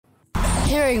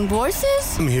Hearing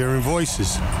voices? I'm hearing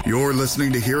voices. You're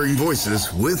listening to Hearing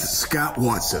Voices with Scott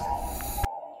Watson.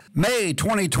 May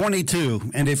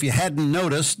 2022, and if you hadn't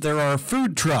noticed, there are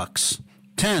food trucks,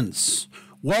 tents,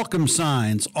 welcome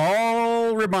signs,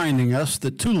 all reminding us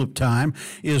that tulip time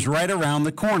is right around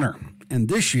the corner. And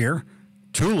this year,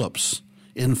 tulips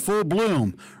in full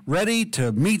bloom, ready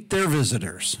to meet their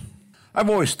visitors. I've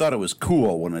always thought it was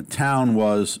cool when a town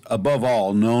was, above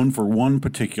all, known for one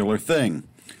particular thing.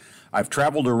 I've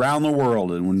traveled around the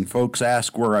world, and when folks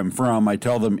ask where I'm from, I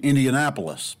tell them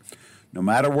Indianapolis. No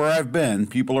matter where I've been,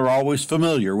 people are always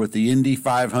familiar with the Indy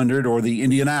 500 or the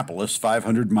Indianapolis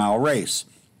 500-mile race.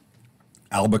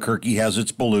 Albuquerque has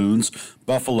its balloons,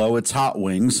 Buffalo its hot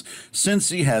wings,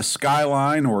 Cincy has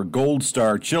Skyline or Gold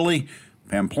Star chili,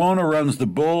 Pamplona runs the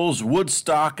Bulls,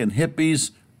 Woodstock and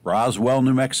hippies, Roswell,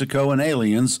 New Mexico and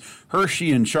aliens,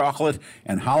 Hershey and chocolate,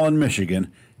 and Holland, Michigan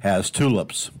has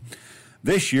tulips.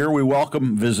 This year, we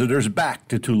welcome visitors back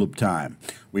to Tulip Time.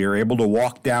 We are able to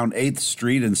walk down 8th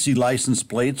Street and see license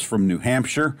plates from New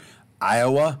Hampshire,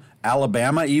 Iowa,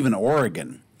 Alabama, even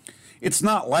Oregon. It's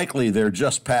not likely they're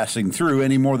just passing through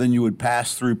any more than you would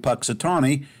pass through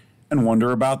Puxatawney and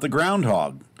wonder about the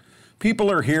groundhog.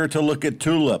 People are here to look at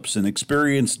tulips and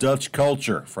experience Dutch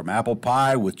culture, from apple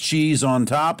pie with cheese on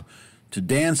top to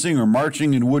dancing or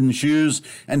marching in wooden shoes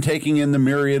and taking in the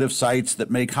myriad of sights that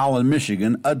make Holland,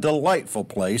 Michigan a delightful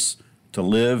place to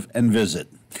live and visit.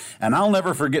 And I'll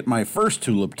never forget my first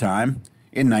Tulip Time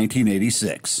in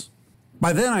 1986.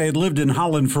 By then I had lived in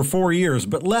Holland for 4 years,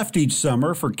 but left each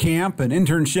summer for camp, an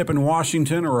internship in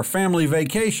Washington, or a family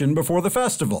vacation before the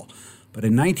festival. But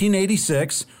in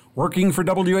 1986, working for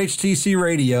WHTC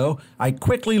Radio, I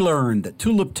quickly learned that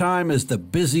Tulip Time is the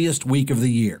busiest week of the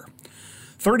year.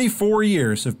 34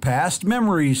 years have passed,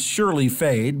 memories surely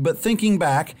fade, but thinking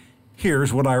back,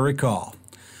 here's what I recall.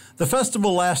 The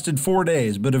festival lasted 4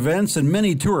 days, but events and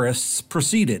many tourists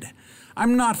preceded.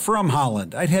 I'm not from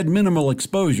Holland. I'd had minimal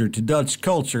exposure to Dutch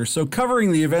culture, so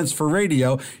covering the events for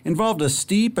radio involved a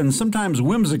steep and sometimes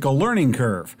whimsical learning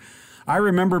curve. I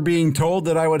remember being told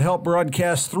that I would help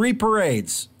broadcast 3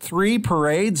 parades. 3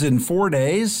 parades in 4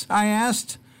 days, I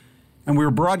asked? And we were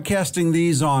broadcasting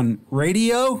these on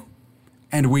radio?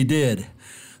 And we did.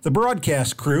 The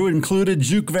broadcast crew included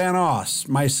Jook Van Os,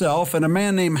 myself, and a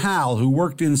man named Hal who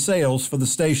worked in sales for the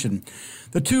station.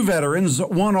 The 2 veterans,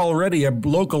 one already a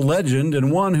local legend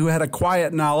and one who had a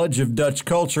quiet knowledge of Dutch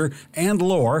culture and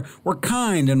lore, were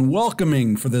kind and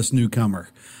welcoming for this newcomer.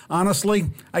 Honestly,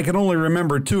 I can only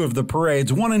remember 2 of the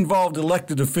parades. One involved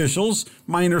elected officials,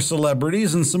 minor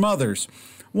celebrities, and some others.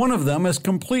 One of them has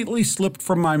completely slipped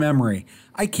from my memory.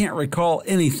 I can't recall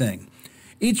anything.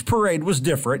 Each parade was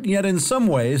different, yet in some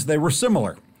ways they were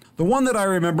similar. The one that I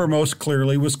remember most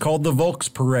clearly was called the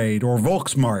Volksparade or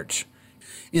Volksmarch.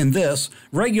 In this,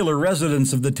 regular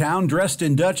residents of the town dressed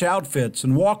in Dutch outfits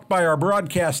and walked by our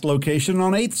broadcast location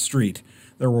on 8th Street.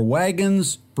 There were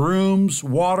wagons, brooms,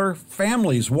 water,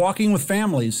 families walking with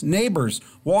families, neighbors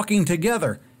walking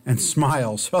together, and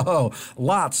smiles. Oh,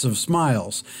 lots of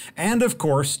smiles. And of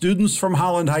course, students from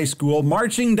Holland High School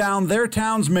marching down their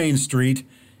town's main street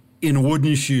in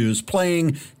wooden shoes,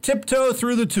 playing Tiptoe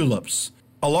Through the Tulips.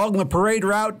 Along the parade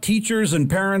route, teachers and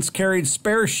parents carried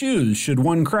spare shoes should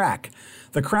one crack.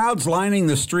 The crowds lining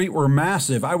the street were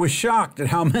massive. I was shocked at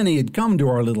how many had come to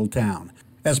our little town.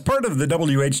 As part of the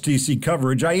WHTC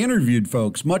coverage, I interviewed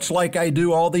folks, much like I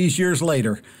do all these years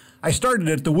later. I started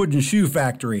at the wooden shoe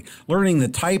factory, learning the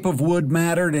type of wood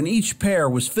mattered, and each pair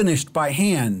was finished by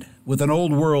hand with an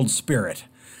old world spirit.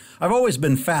 I've always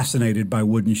been fascinated by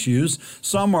wooden shoes.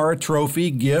 Some are a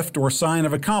trophy, gift, or sign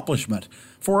of accomplishment.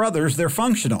 For others, they're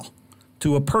functional.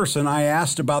 To a person, I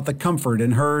asked about the comfort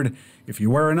and heard, if you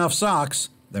wear enough socks,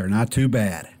 they're not too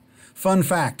bad. Fun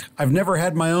fact, I've never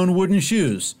had my own wooden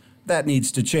shoes. That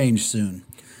needs to change soon.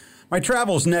 My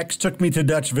travels next took me to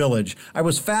Dutch Village. I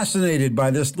was fascinated by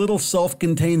this little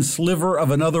self-contained sliver of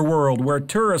another world where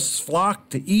tourists flock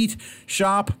to eat,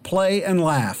 shop, play, and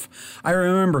laugh. I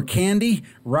remember candy,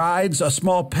 rides, a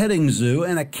small petting zoo,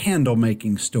 and a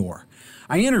candle-making store.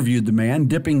 I interviewed the man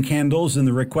dipping candles in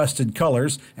the requested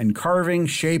colors and carving,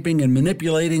 shaping, and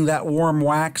manipulating that warm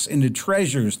wax into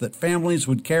treasures that families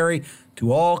would carry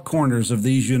to all corners of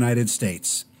these United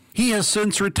States. He has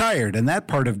since retired, and that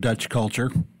part of Dutch culture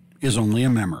is only a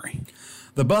memory.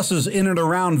 The buses in and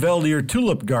around Veldier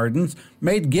Tulip Gardens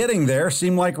made getting there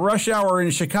seem like rush hour in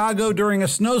Chicago during a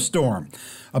snowstorm.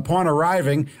 Upon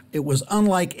arriving, it was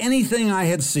unlike anything I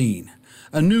had seen.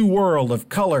 A new world of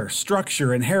color,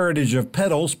 structure, and heritage of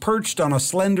petals perched on a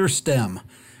slender stem.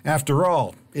 After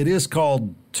all, it is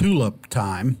called Tulip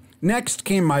Time. Next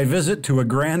came my visit to a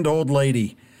grand old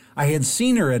lady. I had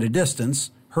seen her at a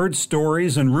distance, heard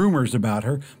stories and rumors about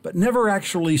her, but never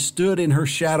actually stood in her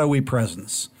shadowy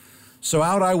presence. So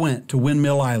out I went to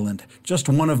Windmill Island, just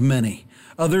one of many.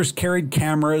 Others carried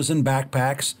cameras and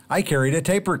backpacks. I carried a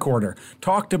tape recorder,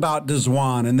 talked about De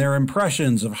Zwaan and their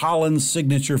impressions of Holland's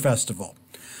signature festival.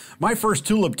 My first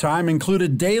Tulip Time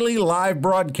included daily live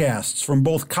broadcasts from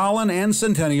both Collin and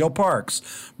Centennial Parks.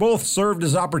 Both served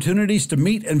as opportunities to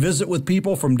meet and visit with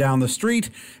people from down the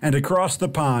street and across the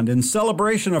pond in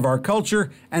celebration of our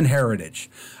culture and heritage.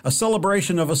 A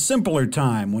celebration of a simpler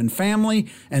time when family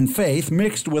and faith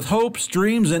mixed with hopes,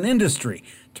 dreams, and industry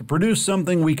to produce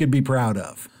something we could be proud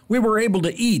of. We were able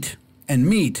to eat and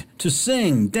meet, to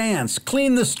sing, dance,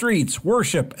 clean the streets,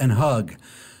 worship, and hug.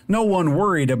 No one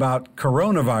worried about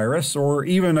coronavirus or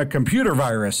even a computer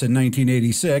virus in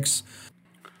 1986.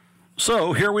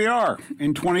 So here we are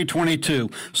in 2022.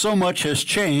 So much has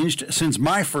changed since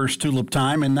my first Tulip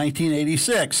Time in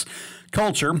 1986.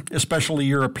 Culture, especially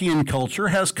European culture,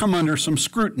 has come under some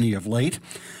scrutiny of late.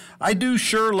 I do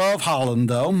sure love Holland,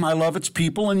 though. I love its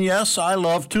people, and yes, I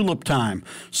love Tulip Time.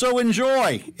 So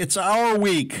enjoy. It's our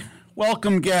week.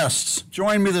 Welcome guests.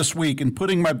 Join me this week in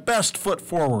putting my best foot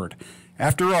forward.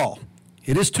 After all,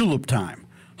 it is Tulip Time,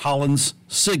 Holland's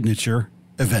signature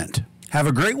event. Have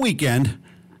a great weekend.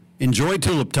 Enjoy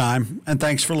Tulip Time, and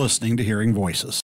thanks for listening to Hearing Voices.